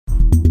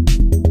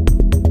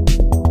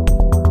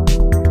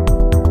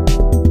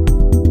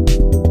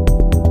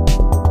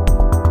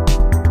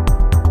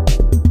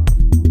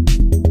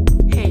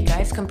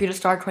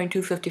Star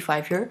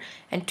 2255 here,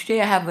 and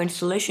today I have an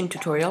installation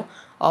tutorial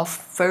of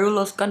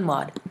Ferullo's gun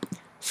mod.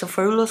 So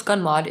Ferullo's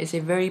gun mod is a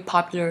very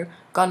popular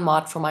gun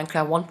mod for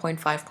Minecraft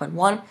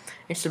 1.5.1.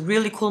 It's a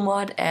really cool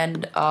mod,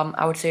 and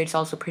I would say it's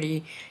also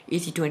pretty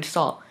easy to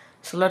install.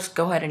 So let's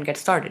go ahead and get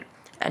started.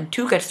 And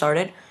to get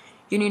started,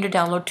 you need to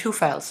download two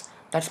files.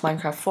 That's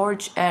Minecraft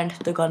Forge and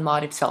the gun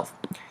mod itself.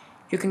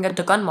 You can get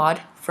the gun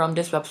mod from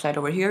this website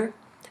over here,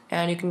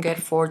 and you can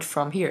get Forge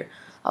from here.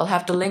 I'll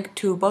have the link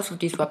to both of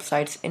these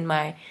websites in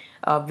my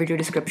video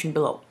description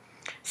below.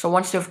 So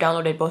once you've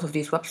downloaded both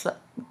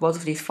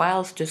of these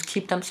files, just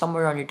keep them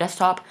somewhere on your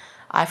desktop.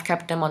 I've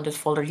kept them on this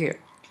folder here.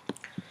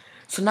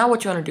 So now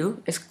what you want to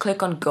do is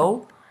click on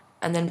Go,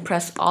 and then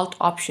press Alt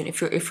Option. If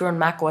you're on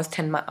Mac OS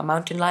 10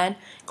 Mountain Lion,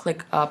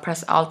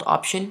 press Alt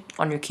Option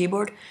on your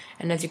keyboard,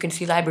 and as you can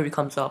see, Library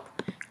comes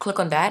up. Click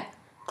on that.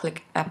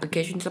 Click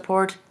Application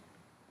Support,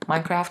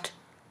 Minecraft,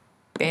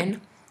 Bin,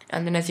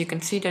 and then as you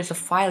can see, there's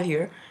a file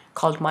here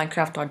called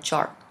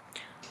minecraft.jar.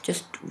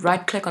 Just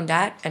right click on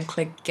that and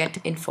click Get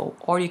Info,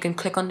 or you can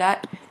click on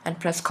that and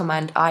press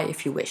Command I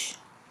if you wish.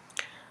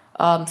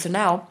 So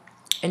now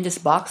in this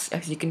box,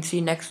 as you can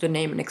see next to the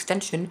name and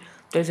extension,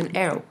 there's an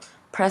arrow.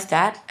 Press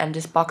that and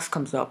this box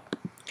comes up.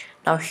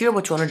 Now here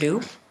what you want to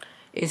do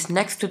is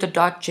next to the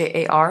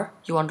 .jar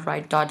you want to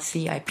write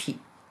 .zip,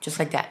 just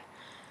like that.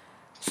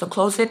 So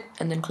close it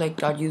and then click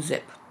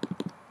 .uzip.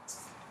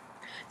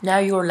 Now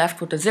you are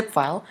left with the zip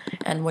file,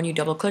 and when you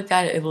double click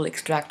that, it will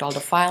extract all the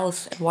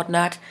files and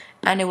whatnot,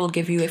 and it will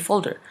give you a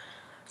folder.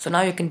 So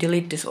now you can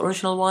delete this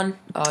original one.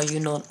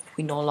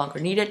 We no longer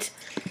need it.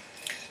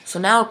 So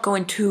now go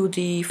into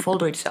the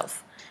folder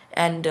itself,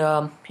 and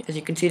as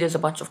you can see, there's a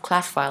bunch of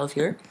class files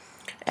here,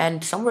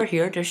 and somewhere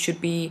here there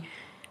should be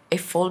a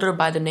folder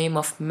by the name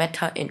of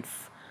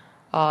meta.inf.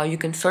 You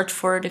can search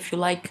for it if you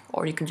like,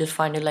 or you can just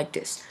find it like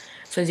this.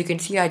 So as you can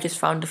see, I just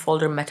found the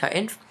folder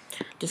meta.inf.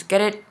 Just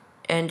get it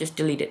and just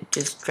delete it.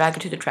 Just drag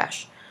it to the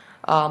trash.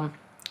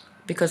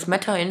 Because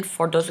meta.inf,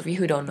 for those of you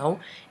who don't know,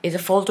 is a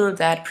folder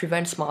that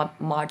prevents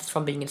mods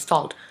from being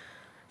installed.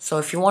 So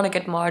if you want to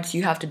get mods,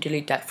 you have to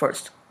delete that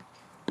first.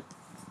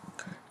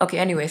 Okay,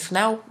 anyway, so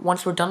now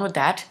once we're done with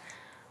that,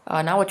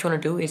 now what you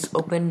want to do is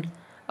open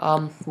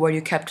where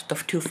you kept the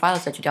two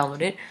files that you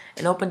downloaded,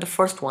 and open the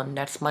first one,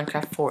 that's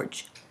Minecraft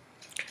Forge.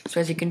 So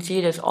as you can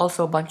see, there's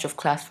also a bunch of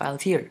class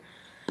files here.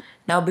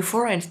 Now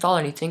before I install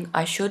anything,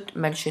 I should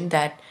mention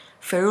that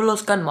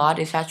Ferullo's gun mod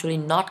is actually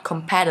not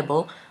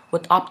compatible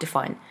with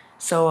Optifine.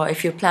 So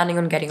if you're planning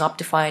on getting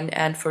Optifine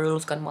and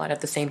Ferullo's gun mod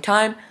at the same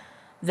time,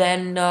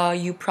 then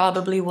you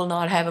probably will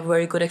not have a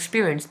very good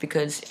experience,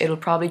 because it'll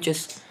probably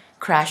just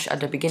crash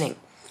at the beginning.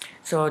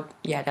 So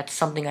yeah, that's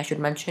something I should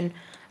mention,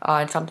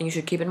 and something you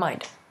should keep in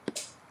mind.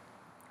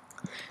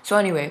 So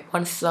anyway,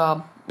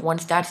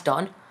 once that's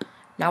done,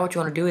 now what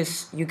you want to do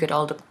is you get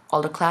all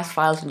the class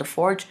files in the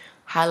Forge,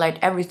 highlight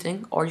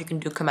everything, or you can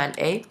do Command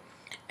A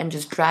and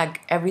just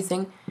drag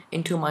everything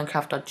into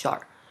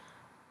minecraft.jar.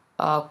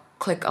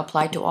 Click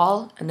Apply to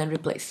All and then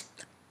Replace.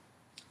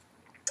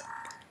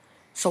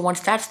 So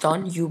once that's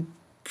done, you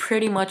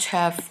pretty much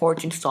have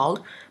Forge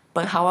installed,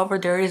 but however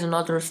there is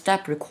another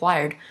step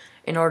required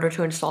in order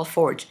to install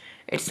Forge.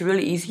 It's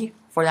really easy.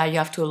 For that you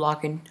have to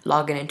log in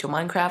into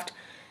Minecraft,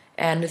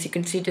 and as you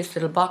can see, this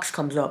little box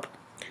comes up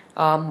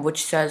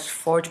which says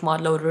Forge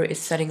mod loader is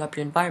setting up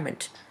your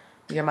environment,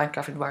 your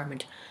Minecraft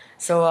environment.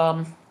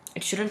 So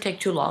it shouldn't take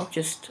too long,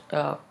 just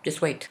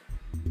wait.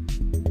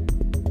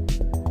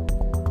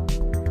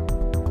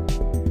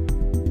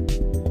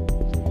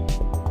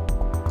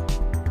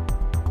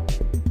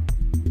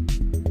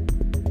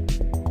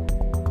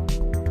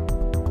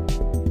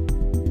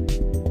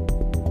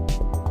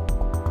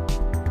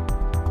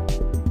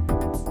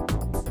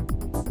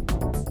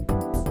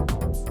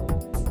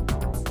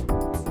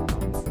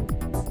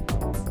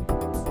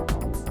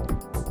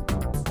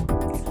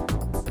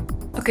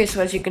 Okay,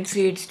 so as you can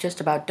see, it's just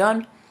about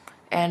done,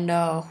 and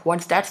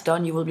once that's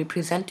done, you will be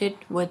presented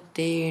with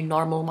the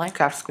normal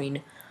Minecraft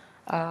screen,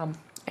 and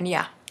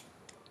yeah.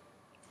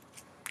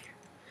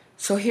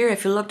 So here,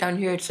 if you look down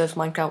here, it says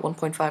Minecraft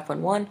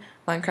 1.5.1,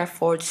 Minecraft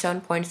Forge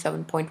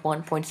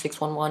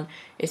 7.7.1.611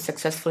 is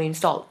successfully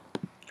installed.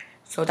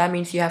 So that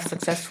means you have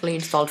successfully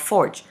installed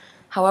Forge.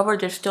 However,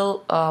 there's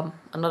still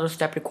another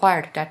step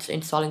required, that's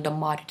installing the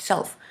mod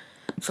itself.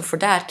 So for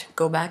that,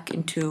 go back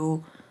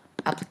into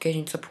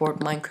Application Support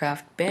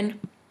Minecraft Bin,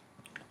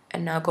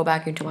 and now go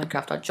back into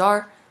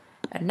minecraft.jar,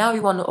 and now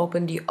you want to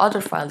open the other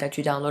file that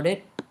you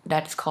downloaded,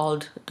 that's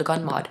called the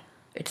gun mod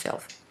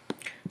itself.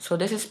 So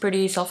this is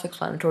pretty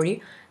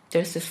self-explanatory.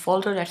 There's this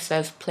folder that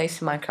says place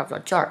in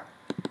minecraft.jar.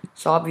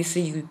 So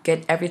obviously you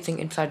get everything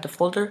inside the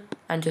folder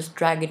and just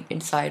drag it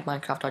inside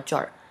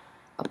minecraft.jar.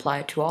 Apply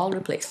it to all,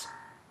 replace.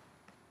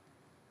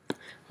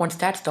 Once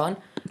that's done,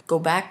 go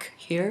back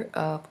here,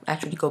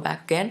 actually go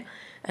back again,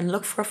 and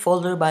look for a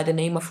folder by the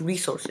name of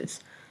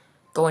resources.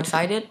 Go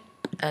inside it,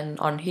 and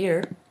in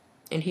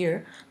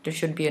here, there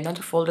should be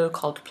another folder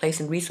called place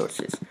in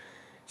resources.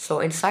 So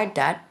inside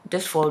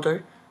this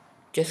folder,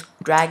 just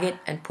drag it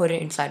and put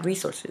it inside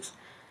resources.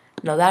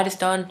 Now that is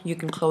done, you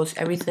can close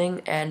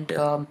everything, and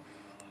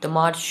the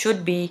mod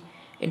should be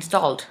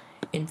installed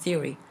in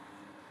theory.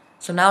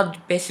 So now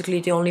basically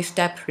the only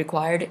step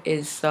required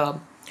is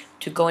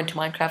to go into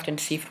Minecraft and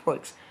see if it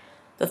works.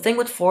 The thing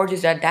with Forge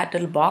is that that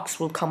little box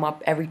will come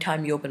up every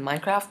time you open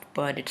Minecraft,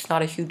 but it's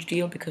not a huge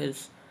deal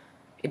because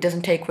it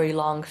doesn't take very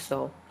long,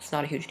 so it's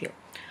not a huge deal.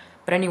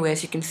 But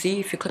anyways, you can see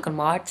if you click on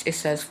mods, it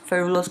says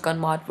Ferullo's Gun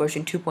Mod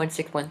version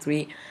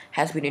 2.6.3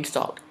 has been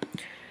installed.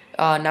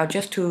 Now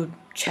just to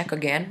check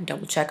again,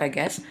 double check I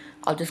guess,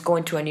 I'll just go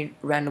into any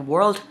random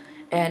world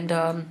and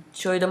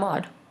show you the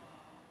mod.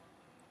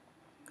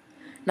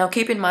 Now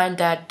keep in mind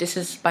that this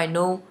is by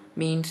no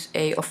means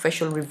a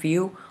official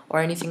review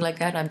or anything like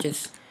that. I'm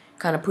just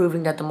kind of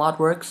proving that the mod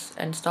works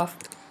and stuff.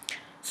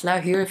 So now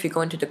here, if you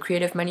go into the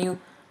creative menu,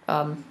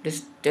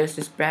 there's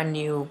this brand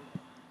new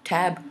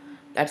tab.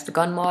 That's the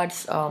gun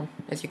mods.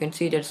 As you can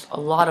see, there's a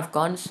lot of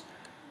guns.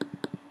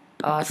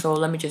 So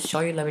let me just show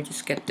you. Let me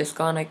just get this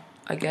gun,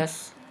 I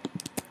guess.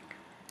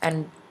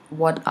 And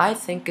what I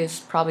think is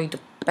probably the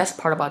best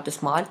part about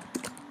this mod,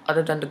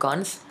 other than the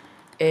guns,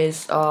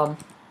 is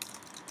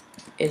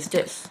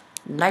this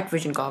night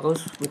vision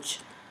goggles, which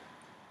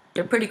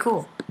they're pretty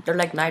cool. They're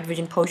like night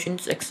vision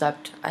potions,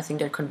 except I think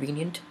they're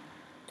convenient.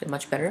 They're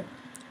much better.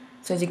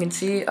 So as you can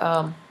see,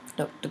 the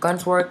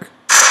guns work.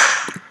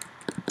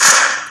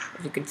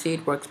 As you can see,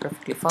 it works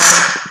perfectly fine,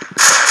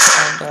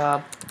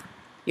 and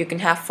you can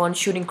have fun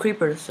shooting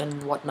creepers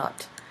and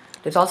whatnot.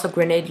 There's also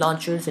grenade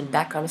launchers and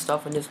that kind of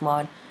stuff in this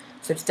mod,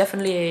 so it's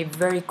definitely a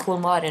very cool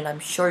mod, and I'm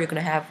sure you're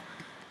gonna have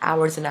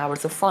hours and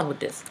hours of fun with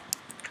this.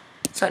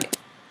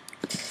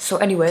 So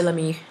anyway, let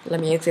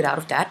me exit out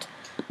of that.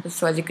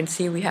 So as you can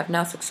see, we have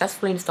now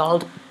successfully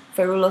installed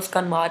Ferullo's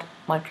Gun Mod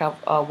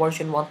Minecraft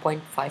version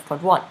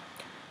 1.5.1.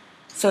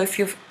 So if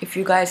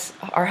you guys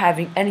are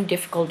having any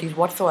difficulties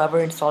whatsoever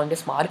installing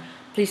this mod,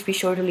 please be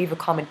sure to leave a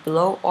comment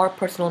below or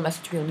personal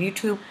message me on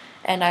YouTube,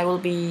 and I will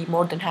be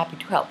more than happy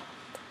to help.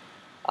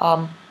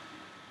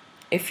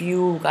 If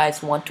you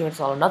guys want to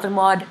install another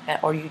mod,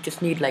 or you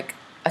just need like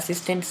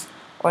assistance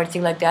or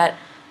anything like that,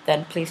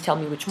 then please tell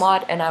me which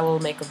mod and I will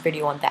make a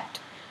video on that.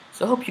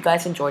 So I hope you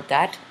guys enjoyed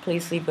that.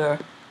 Please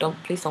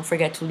don't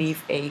forget to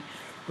leave a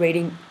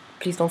rating.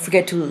 Please don't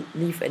forget to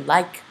leave a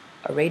like,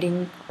 a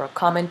rating, or a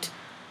comment.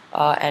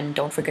 And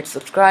don't forget to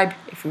subscribe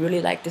if you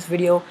really like this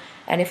video.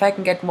 And if I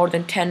can get more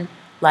than 10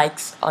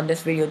 likes on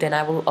this video, then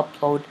I will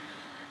upload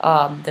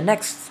the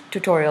next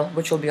tutorial,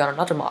 which will be on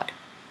another mod.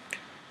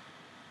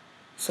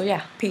 So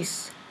yeah,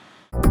 peace.